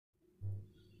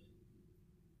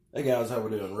Hey guys, how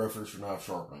we doing? Reference for knife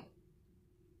sharpening.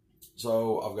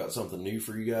 So I've got something new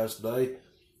for you guys today.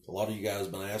 A lot of you guys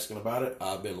have been asking about it.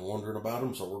 I've been wondering about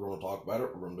them, so we're going to talk about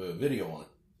it. We're going to do a video on it.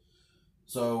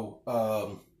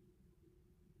 So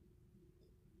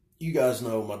you guys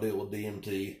know my deal with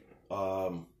DMT.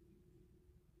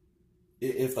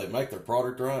 If they make their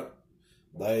product right,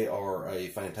 they are a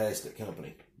fantastic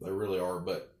company. They really are.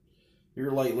 But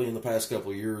here lately, in the past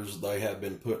couple of years, they have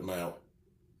been putting out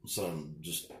some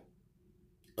just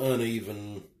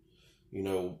uneven,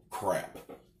 crap.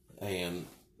 And,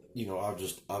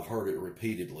 I've heard it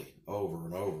repeatedly over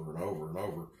and over and over and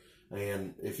over.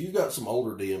 And if you've got some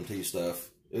older DMT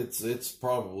stuff, it's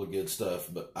probably good stuff,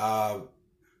 but I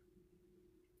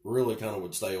really kind of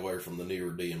would stay away from the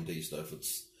newer DMT stuff.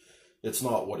 It's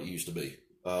not what it used to be.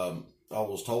 I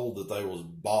was told that they was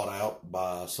bought out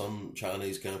by some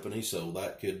Chinese company, so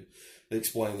that could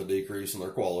explain the decrease in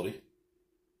their quality.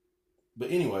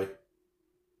 But anyway,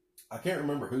 I can't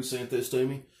remember who sent this to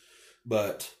me,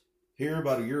 but here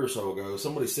about a year or so ago,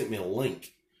 somebody sent me a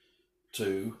link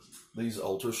to these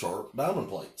ultra sharp diamond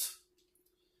plates.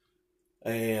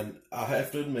 And I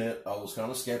have to admit, I was kind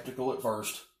of skeptical at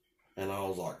first, and I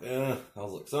was like,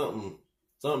 something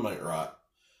ain't right.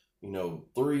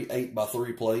 3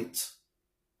 8x3 plates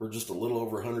for just a little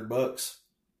over $100.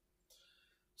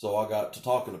 So I got to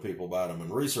talking to people about them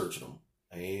and researching them,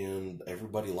 and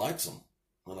everybody likes them.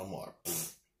 And I'm like,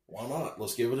 why not?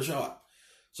 Let's give it a shot.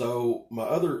 So my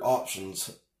other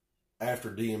options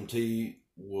after DMT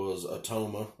was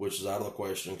Atoma, which is out of the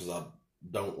question because I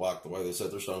don't like the way they set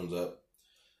their stones up.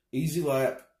 Easy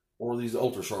Lap or these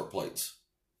ultra sharp plates.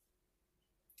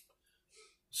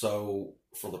 So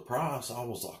for the price, I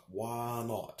was like, why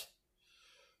not?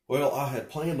 Well, I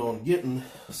had planned on getting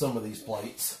some of these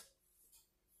plates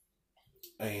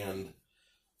and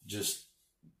just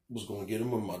was going to get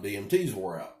them when my DMTs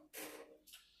wore out.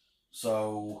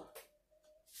 So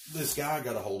this guy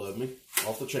got a hold of me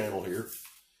off the channel here.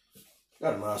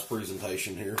 Got a nice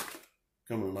presentation here.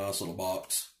 Come in a nice little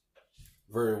box.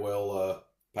 Very well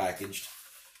packaged.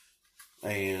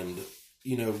 And,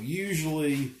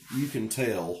 usually you can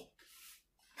tell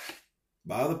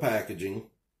by the packaging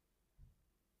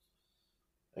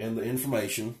and the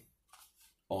information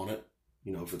on it,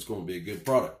 if it's going to be a good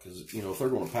product. Because, if they're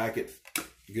going to pack it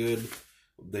good,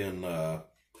 then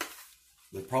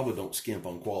they probably don't skimp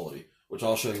on quality. Which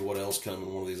I'll show you what else come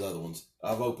in one of these other ones.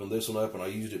 I've opened this one up and I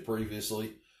used it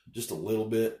previously. Just a little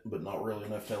bit, but not really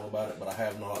enough to tell about it. But I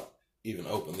have not even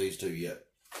opened these two yet.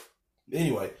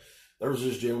 Anyway, there was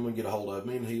this gentleman get a hold of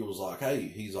me and he was like,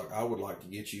 hey, I would like to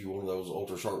get you one of those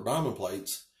ultra sharp diamond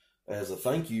plates as a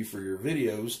thank you for your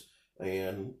videos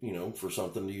and, for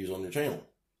something to use on your channel.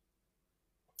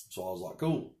 So I was like,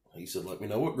 cool. He said, let me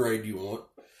know what grade you want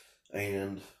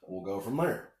and we'll go from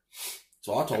there.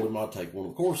 So I told him I'd take one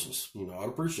of the courses. I'd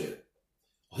appreciate it.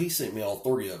 Well, he sent me all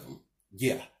 3 of them.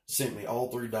 Yeah, sent me all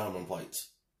 3 diamond plates.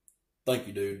 Thank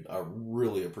you, dude. I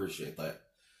really appreciate that.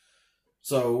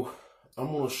 So I'm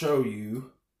going to show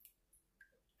you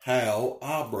how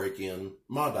I break in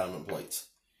my diamond plates.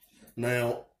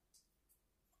 Now,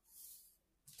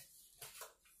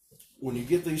 when you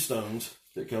get these stones,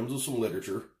 it comes with some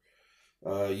literature.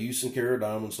 Use and care of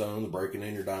diamond stones, breaking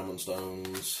in your diamond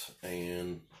stones,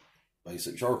 and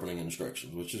basic sharpening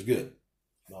instructions, which is good.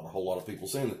 Not a whole lot of people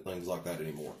send things like that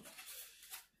anymore.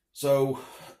 So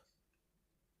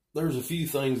there's a few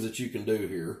things that you can do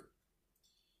here.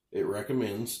 It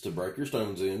recommends to break your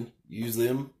stones in, use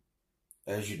them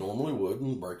as you normally would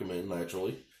and break them in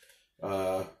naturally.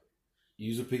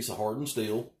 Use a piece of hardened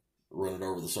steel, run it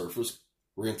over the surface,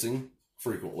 rinsing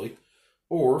frequently,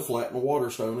 or flatten a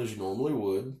water stone as you normally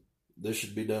would. This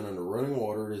should be done under running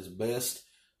water. It is best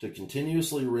to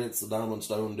continuously rinse the diamond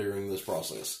stone during this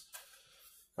process.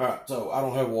 Alright, so I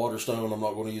don't have a water stone. I'm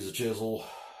not going to use a chisel.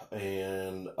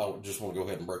 And I just want to go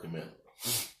ahead and break them in.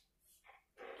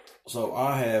 So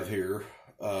I have here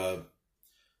an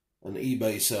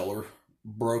eBay seller,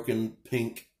 Broken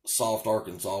Pink Soft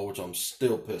Arkansas, which I'm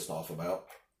still pissed off about.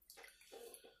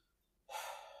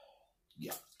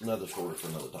 Yeah, another story for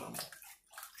another time.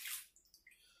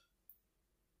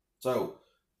 So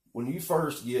when you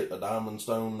first get a diamond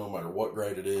stone, no matter what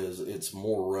grade it is, it's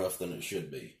more rough than it should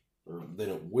be, or than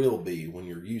it will be when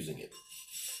you're using it.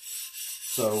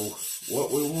 So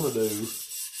what we want to do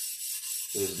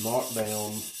is knock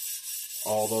down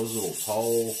all those little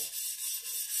tall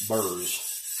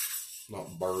burrs,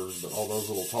 not burrs, but all those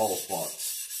little tall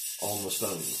spots on the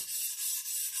stone.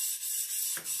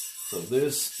 So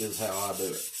this is how I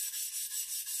do it.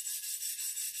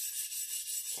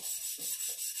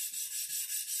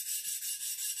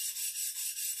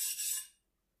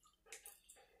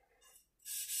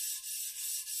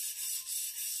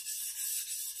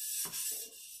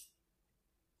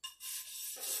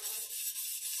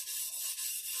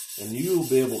 And you'll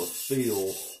be able to feel.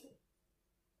 What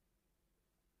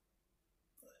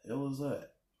the hell is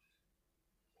that?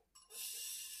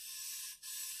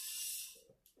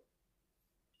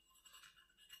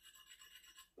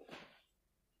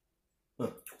 Huh.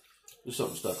 There's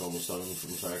something stuck on the stone from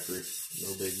the factory.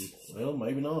 No biggie. Well,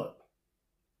 maybe not.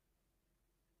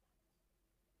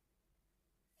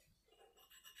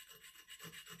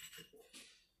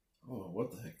 I don't know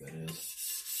what the heck that is.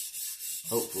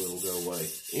 Hopefully it'll go away.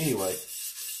 Anyway,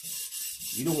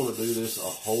 you don't want to do this a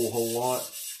whole lot.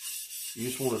 You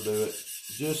just want to do it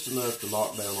just enough to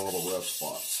knock down all the rough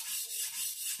spots.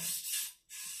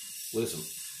 Listen.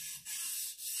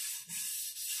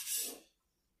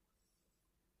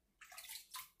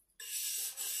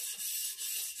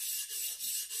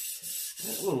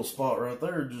 That little spot right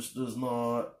there just does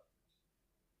not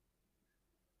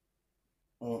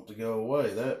want to go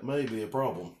away. That may be a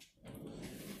problem.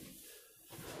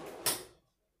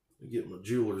 Let me get my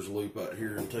jeweler's loop out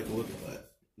here and take a look at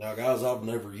that. Now, guys, I've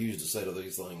never used a set of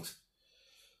these things.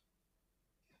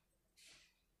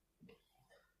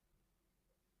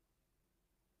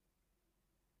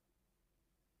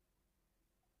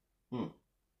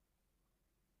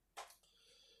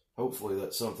 Hopefully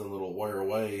that's something that'll wear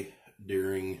away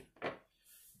during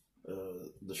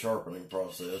the sharpening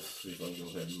process. See if I can go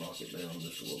ahead and knock it down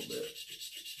just a little bit.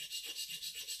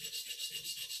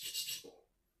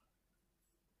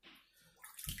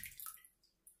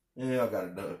 Yeah, I got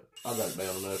it done. I got it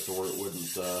down enough to where it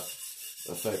wouldn't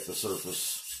affect the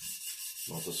surface,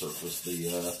 not the surface, the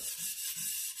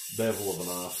bevel of a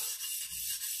knife.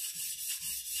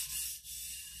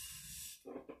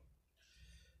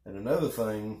 And another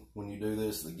thing when you do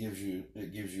this that gives you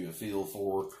a feel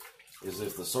for is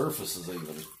if the surface is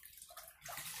even.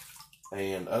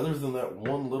 And other than that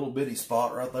one little bitty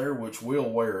spot right there, which will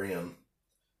wear in,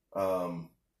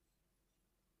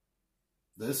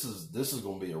 this is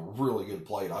going to be a really good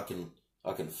plate. I can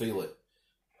feel it.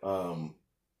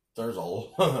 There's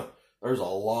a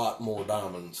lot more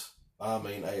diamonds. I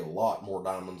mean, a lot more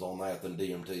diamonds on that than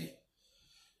DMT.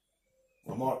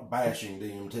 I'm not bashing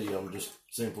DMT. I'm just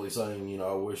simply saying, you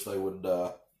know, I wish they would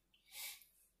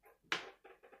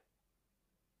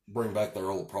bring back their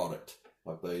old product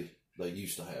like they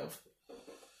used to have.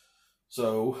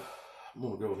 So I'm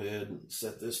going to go ahead and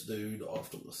set this dude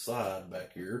off to the side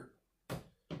back here.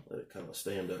 Let it kind of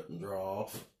stand up and draw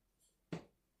off.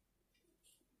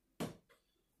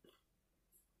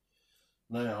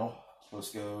 Now,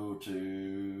 let's go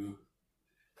to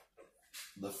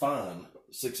the fine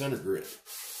 600 grit.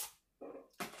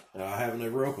 Now, I haven't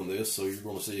ever opened this, so you're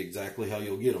going to see exactly how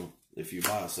you'll get them if you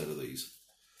buy a set of these.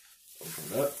 Open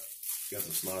it up. Got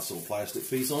this nice little plastic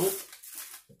piece on it,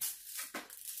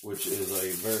 which is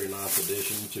a very nice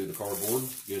addition to the cardboard.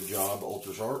 Good job,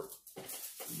 Ultra Sharp.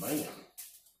 Man.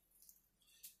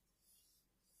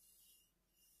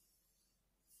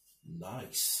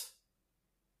 Nice.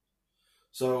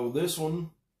 So this one,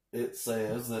 it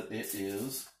says that it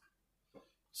is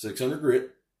 600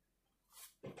 grit.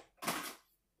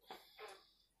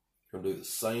 Gonna do the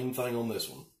same thing on this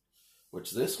one,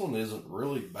 which this one isn't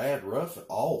really bad rough at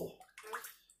all.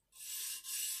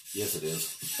 Yes, it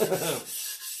is.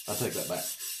 I take that back.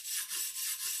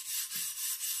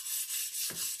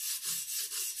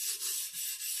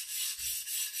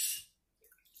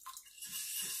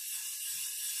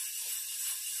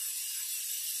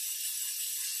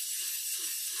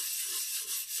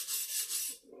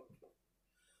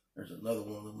 There's another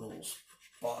one of them little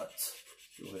spots.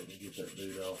 Go ahead and get that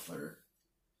dude off there.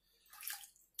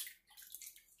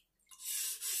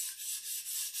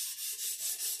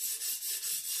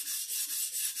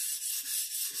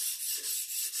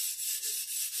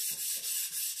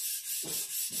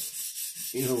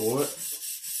 You know what?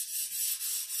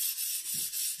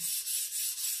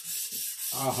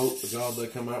 I hope to God they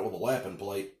come out with a lapping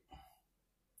plate.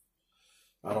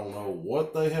 I don't know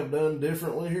what they have done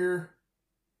differently here,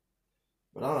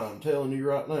 but I'm telling you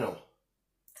right now,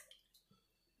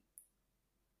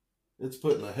 it's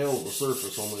putting a hell of a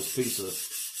surface on this piece of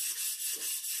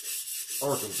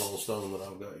Arkansas stone that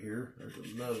I've got here. There's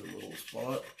another little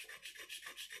spot.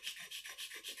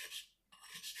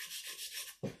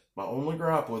 My only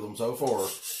gripe with them so far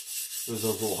is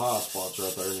those little high spots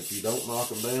right there. And if you don't knock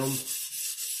them down,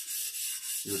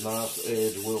 your knife's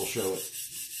edge will show it.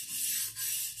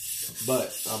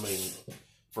 But, I mean,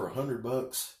 for $100,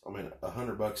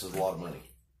 $100 is a lot of money.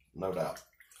 No doubt.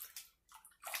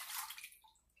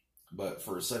 But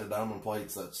for a set of diamond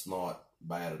plates, that's not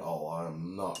bad at all.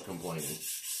 I'm not complaining.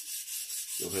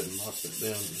 Go ahead and knock that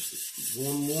down just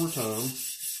one more time.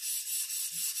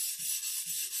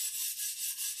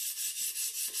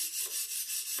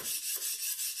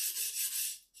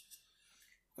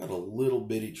 Got a little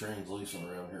bitty translucent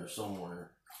around here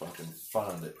somewhere, if I can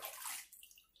find it,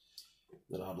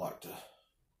 that I'd like to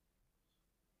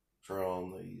try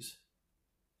on these.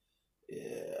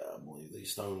 Yeah, I believe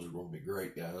these stones are going to be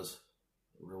great, guys.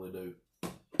 I really do.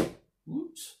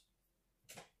 Whoops.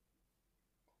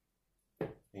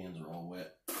 Hands are all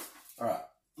wet. All right,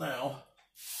 now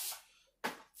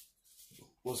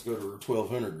let's go to our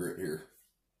 1200 grit here,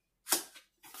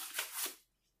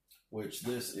 which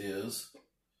this is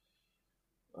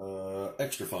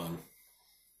extra fine.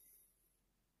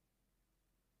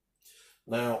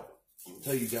 Now, I'll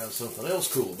tell you guys something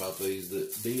else cool about these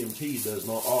that DMT does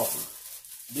not offer.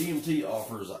 DMT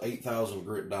offers a 8,000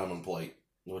 grit diamond plate,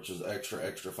 which is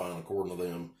extra fine according to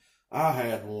them. I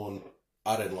had one.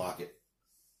 I didn't like it.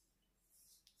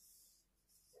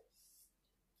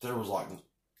 There was like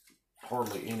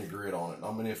hardly any grit on it.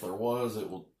 I mean, if there was, it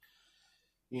would,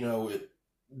 you know, it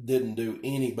didn't do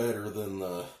any better than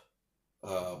the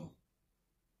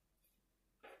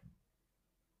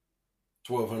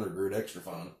 1200 grit extra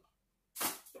fine.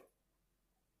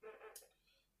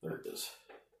 There it is.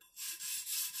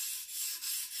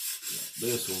 Yeah,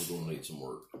 this one's going to need some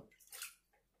work.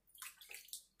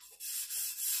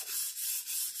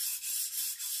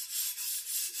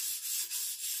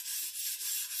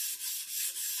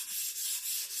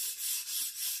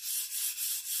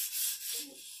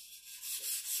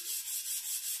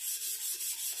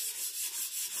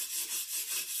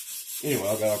 Anyway,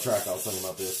 I got off track. I was thinking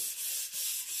about this.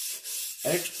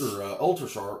 Ultra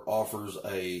Sharp offers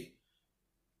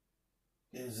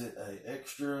is it a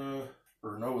extra,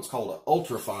 or no, it's called an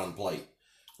ultra fine plate,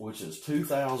 which is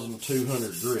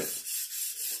 2,200 grit.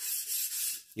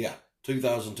 Yeah,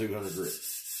 2,200 grit.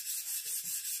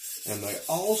 And they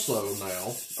also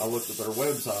now, I looked at their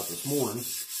website this morning,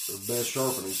 the Best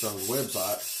Sharpening Stones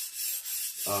website,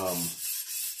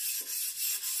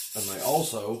 and they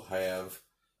also have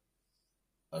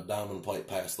a diamond plate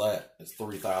past that. It's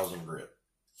 3,000 grit.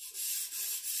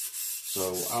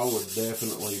 So I would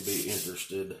definitely be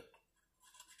interested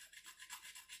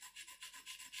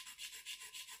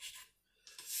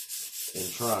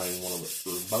in trying one of the,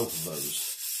 or both of those.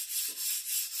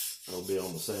 It'll be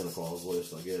on the Santa Claus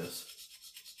list, I guess.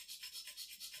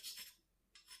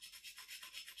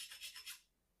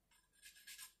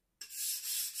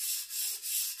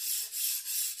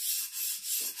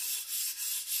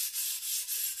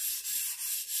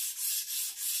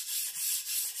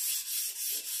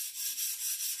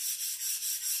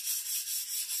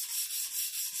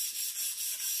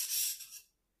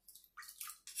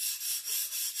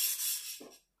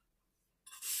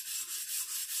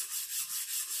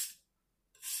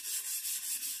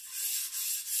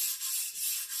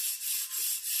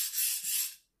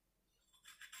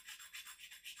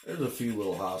 There's a few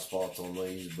little high spots on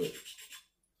these, but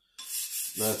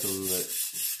nothing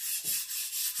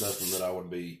that I would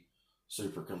be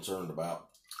super concerned about.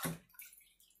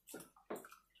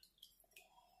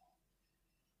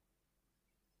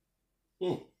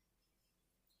 Well,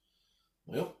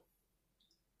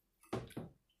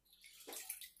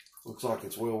 looks like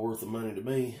it's well worth the money to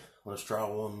me. Let's try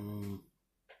one.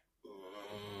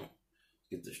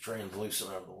 Get this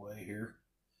translucent out of the way here.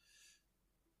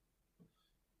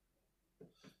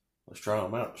 Let's try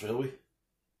them out, shall we?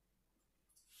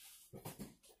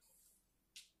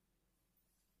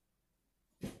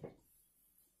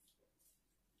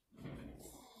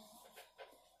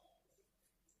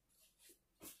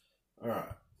 All right,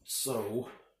 so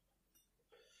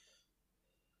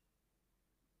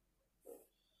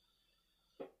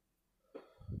I'm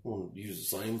going to use the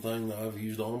same thing that I've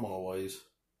used on them always.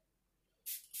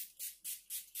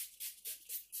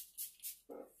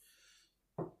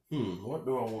 What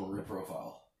do I want to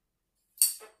reprofile?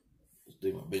 Let's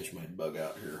do my Benchmade bug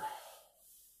out here.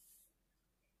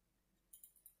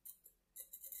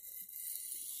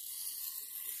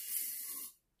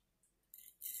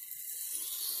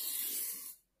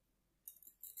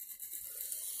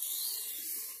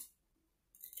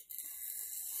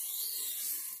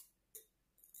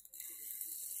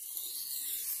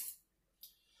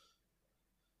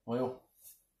 Well,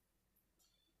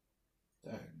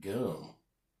 dadgum.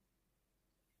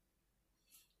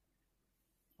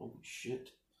 Holy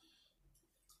shit.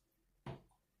 I'll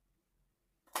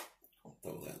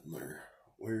throw that in there.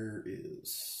 Where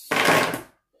is... Go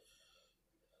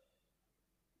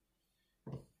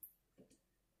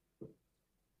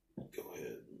ahead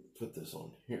and put this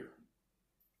on here,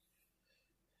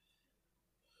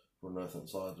 where nothing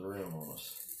slides around on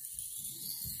us.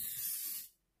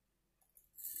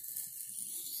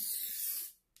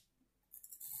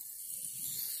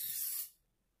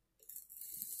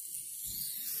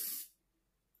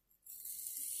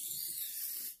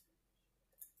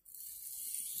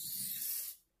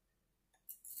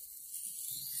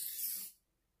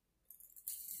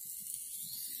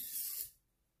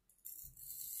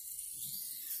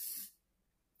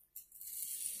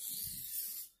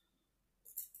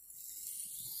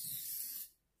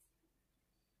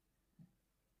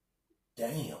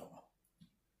 damn.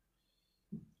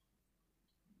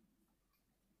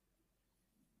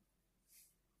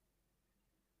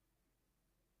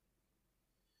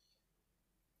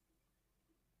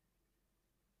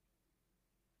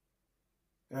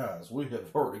 Guys, we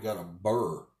have already got a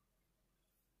burr.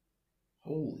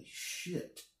 Holy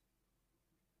shit.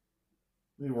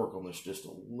 Let me work on this just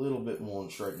a little bit more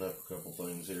and straighten up a couple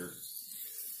things here.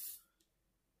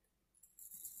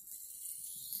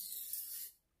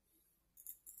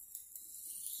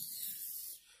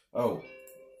 Oh,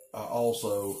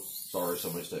 sorry,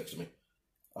 somebody's texting me.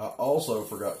 I also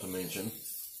forgot to mention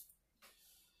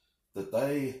that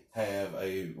they have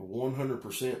a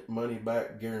 100% money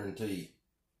back guarantee.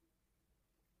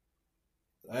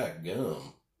 That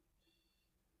gum.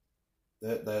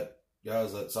 That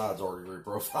guys, that side's already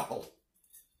reprofiled.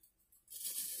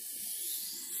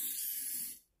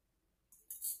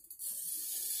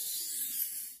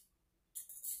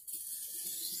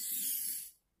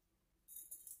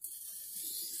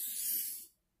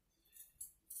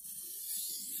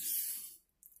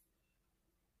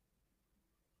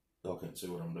 Y'all can't see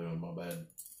what I'm doing, my bad.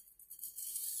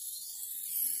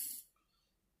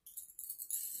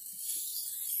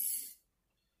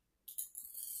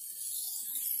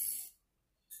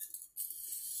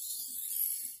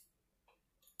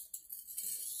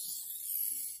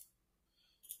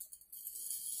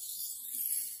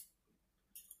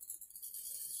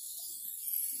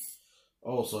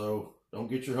 Also, don't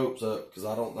get your hopes up because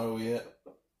I don't know yet.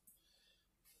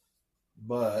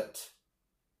 But,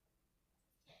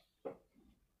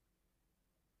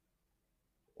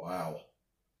 wow.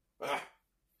 Ah.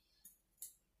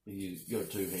 You go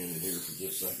two-handed here for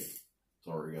just a second.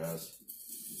 Sorry, guys.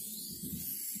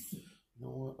 You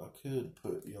know what? I could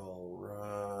put y'all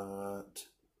right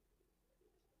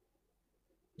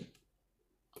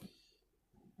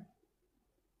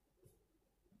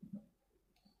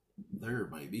there,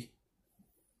 maybe.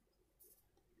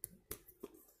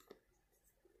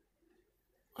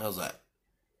 How's that?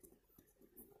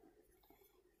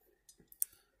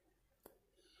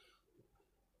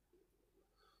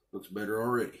 Looks better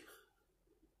already.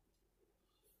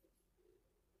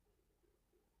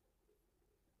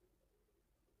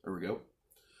 There we go.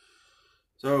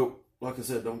 So, like I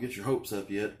said, don't get your hopes up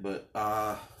yet, but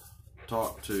I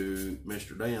talked to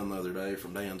Mr. Dan the other day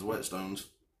from Dan's Whetstones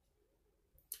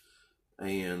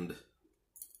and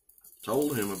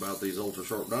told him about these ultra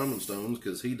sharp diamond stones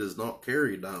because he does not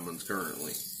carry diamonds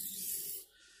currently.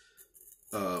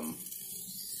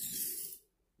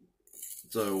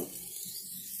 So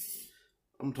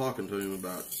I'm talking to him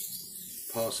about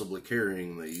possibly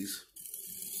carrying these.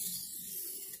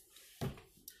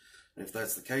 If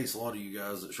that's the case, a lot of you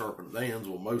guys that sharpen at Dan's,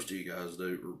 well, most of you guys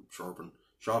do, or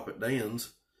shop at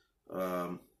Dan's,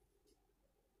 pretty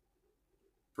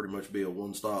much be a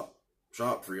one-stop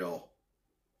shop for y'all.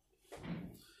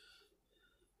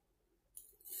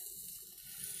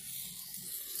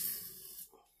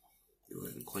 Go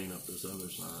ahead and clean up this other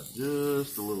side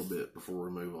just a little bit before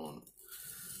we move on.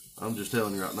 I'm just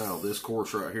telling you right now, this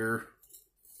course right here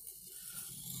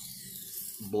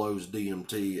blows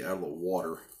DMT out of the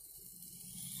water.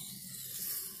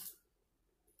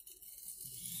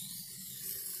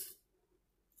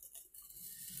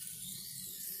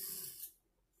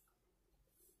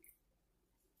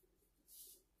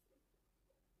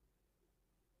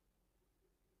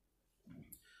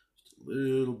 Just a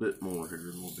little bit more here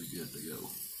and we'll be good to go.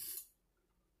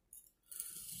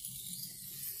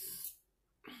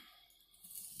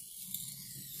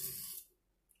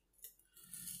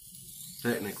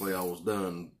 Technically, I was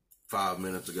done 5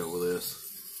 minutes ago with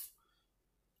this.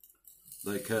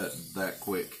 They cut that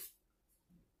quick.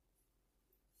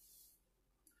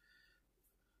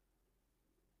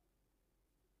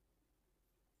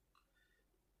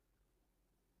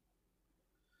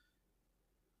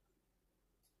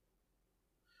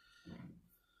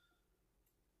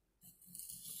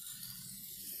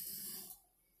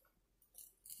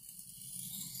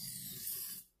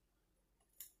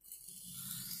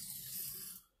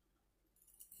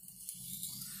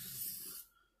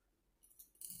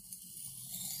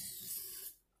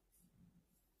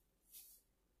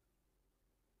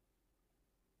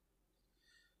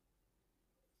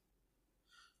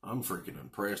 I'm freaking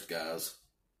impressed, guys.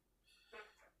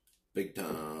 Big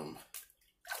time.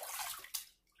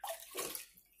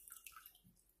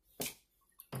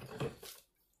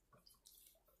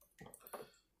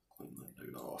 Clean that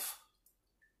dude off.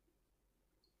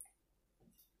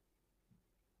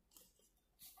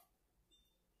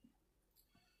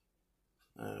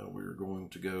 We're going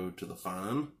to go to the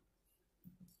fine.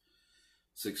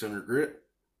 600 grit.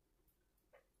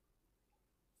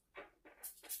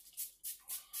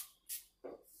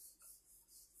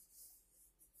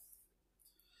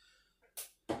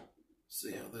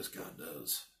 See how this guy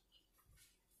does.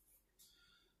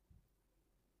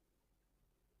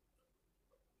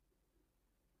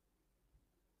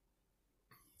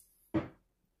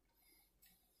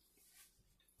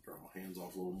 Draw my hands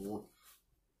off a little more.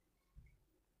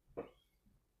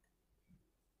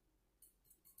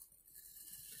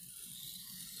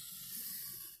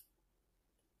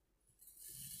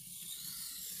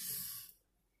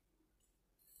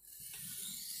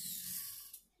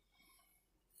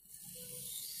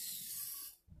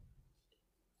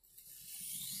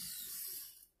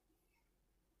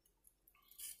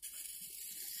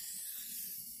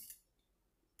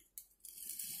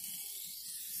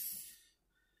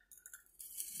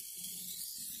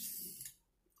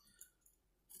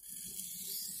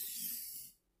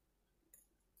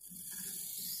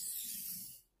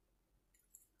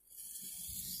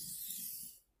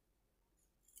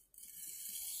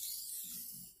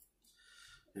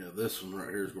 Yeah, this one right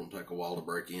here is going to take a while to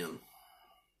break in.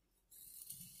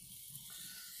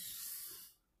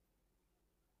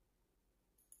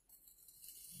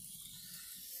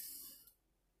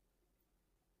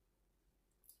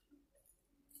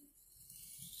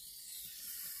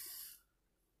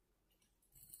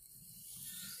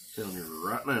 Telling you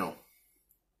right now,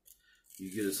 you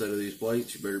get a set of these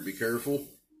plates, you better be careful,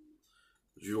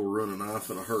 because you'll run a knife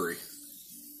in a hurry.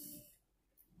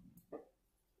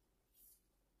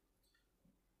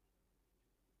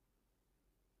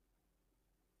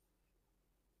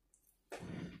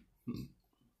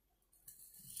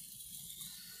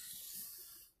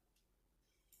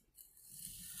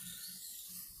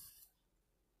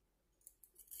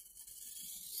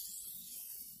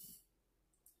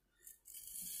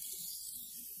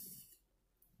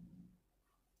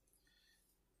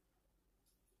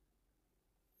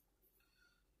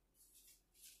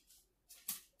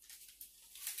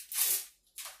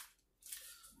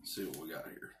 Let's see what we got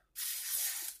here.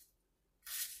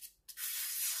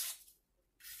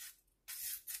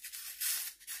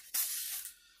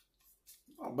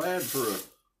 Not bad for a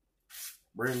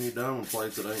brand new diamond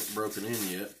plate that ain't broken in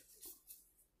yet.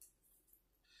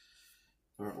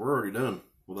 Alright, we're already done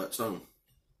with that stone.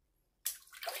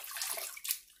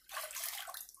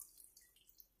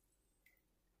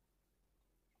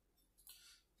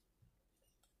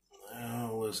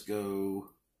 Now let's go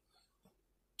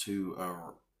to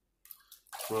our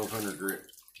 1200 grit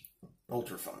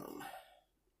ultrafine.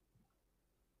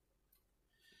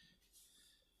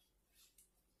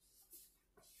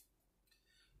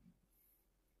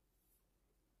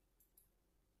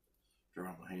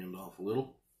 Dry my hand off a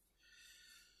little.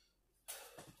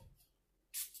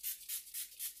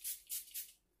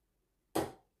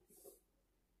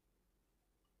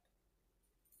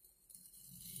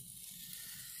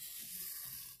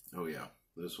 Oh yeah,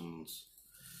 this one's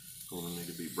going to need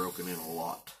to be broken in a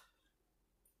lot.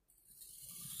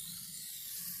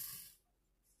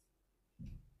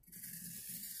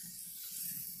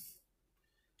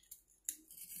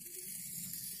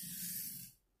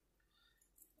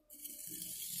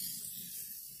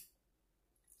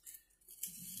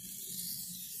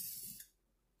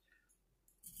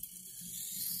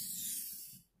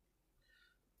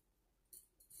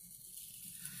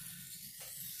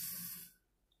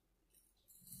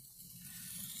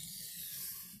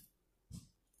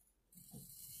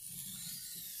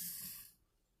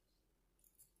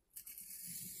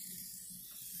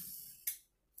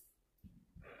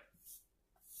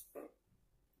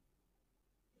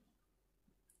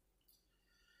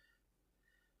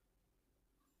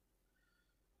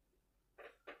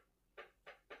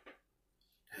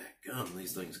 Gum,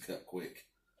 these things cut quick.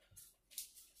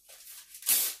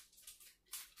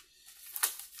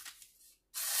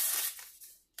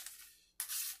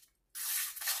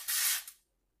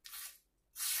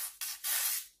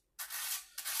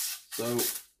 So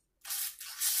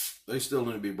they still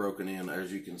need to be broken in,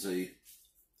 as you can see.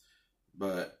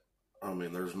 But I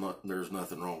mean, there's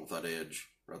nothing wrong with that edge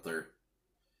right there.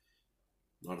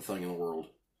 Not a thing in the world.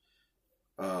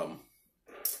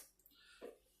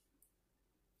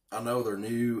 I know they're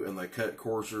new and they cut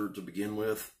coarser to begin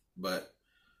with, but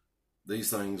these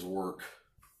things work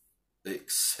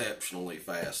exceptionally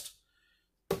fast.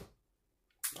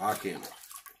 I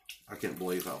can't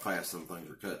believe how fast some things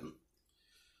are cutting.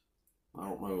 I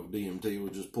don't know if DMT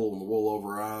was just pulling the wool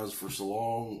over our eyes for so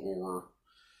long, or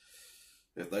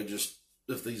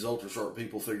if these ultra sharp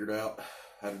people figured out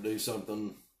how to do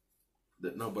something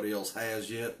that nobody else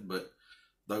has yet, but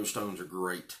those stones are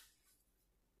great.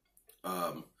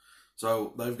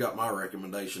 So they've got my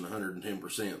recommendation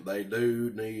 110%. They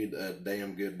do need a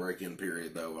damn good break-in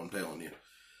period, though, I'm telling you.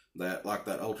 That, like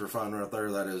that ultra fine right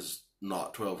there, that is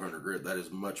not 1200 grit. That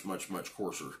is much, much, much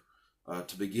coarser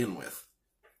to begin with.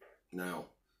 Now,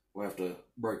 we'll have to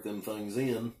break them things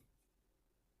in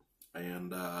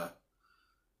and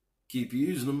keep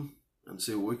using them and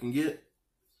see what we can get.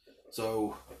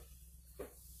 So,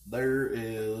 there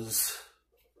is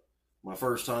my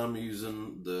first time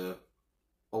using the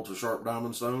Ultra Sharp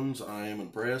Diamond Stones. I am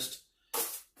impressed.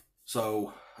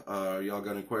 So, y'all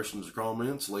got any questions or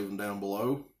comments, leave them down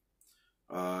below.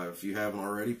 If you haven't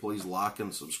already, please like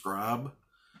and subscribe.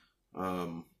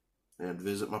 And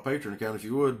visit my Patreon account if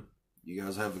you would. You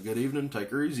guys have a good evening. Take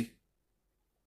her easy.